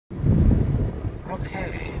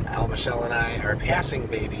Okay, Al, Michelle, and I are passing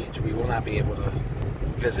Bay Beach. We will not be able to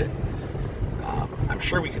visit. I'm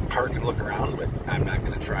sure we could park and look around, but I'm not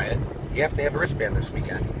going to try it. You have to have a wristband this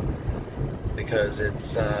weekend because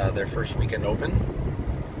it's their first weekend open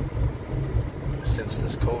since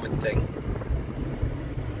this COVID thing.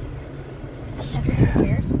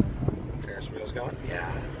 Ferris wheel's going? Yeah.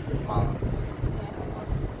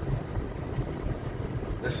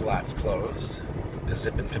 This lot's closed. Is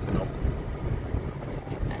Zip and Pippin open?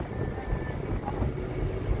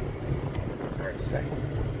 It's hard to say.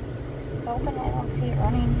 It's open, I don't see it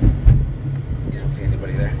running. You don't see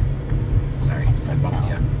anybody there? Sorry, I bumped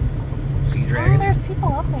you. Sea Dragon? Oh, there's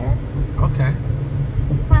people up there. Okay.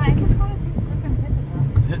 Come on, I just want to see Zip and Pippin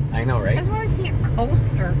go. I know, right? I just want to see a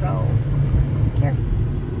coaster go. Careful.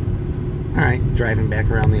 Alright, driving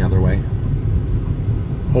back around the other way.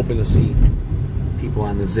 Hoping to see people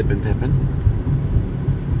on the Zip and Pippin.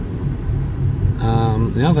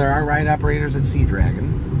 You know, there are ride operators at Sea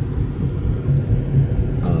Dragon.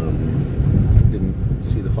 Didn't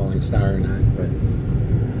see the falling star or not, but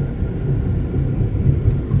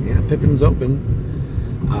yeah, Pippin's open.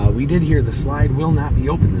 We did hear the slide will not be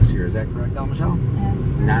open this year. Is that correct, Al Michelle? Yeah.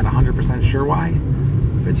 Not 100% sure why.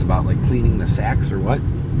 If it's about like cleaning the sacks or what.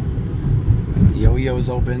 Yo-Yo's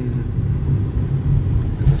open.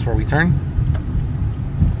 Is this where we turn?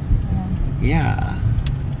 Yeah.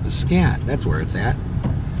 The Scat, that's where it's at.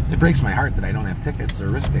 It breaks my heart that I don't have tickets or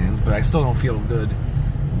wristbands, but I still don't feel good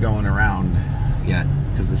going around yet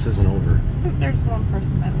because this isn't over. There's one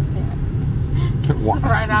person that is scared.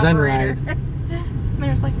 Ride Zen operator. ride.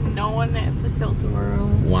 There's like no one at the Tilt-a-Whirl.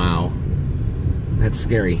 Wow. That's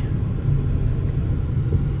scary.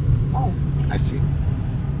 Oh. I see.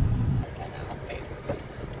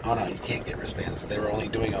 Oh no, you can't get wristbands. They were only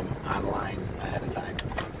doing them online ahead of time.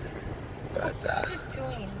 But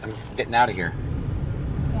I'm getting out of here.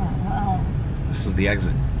 Yeah, well. This is the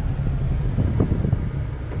exit.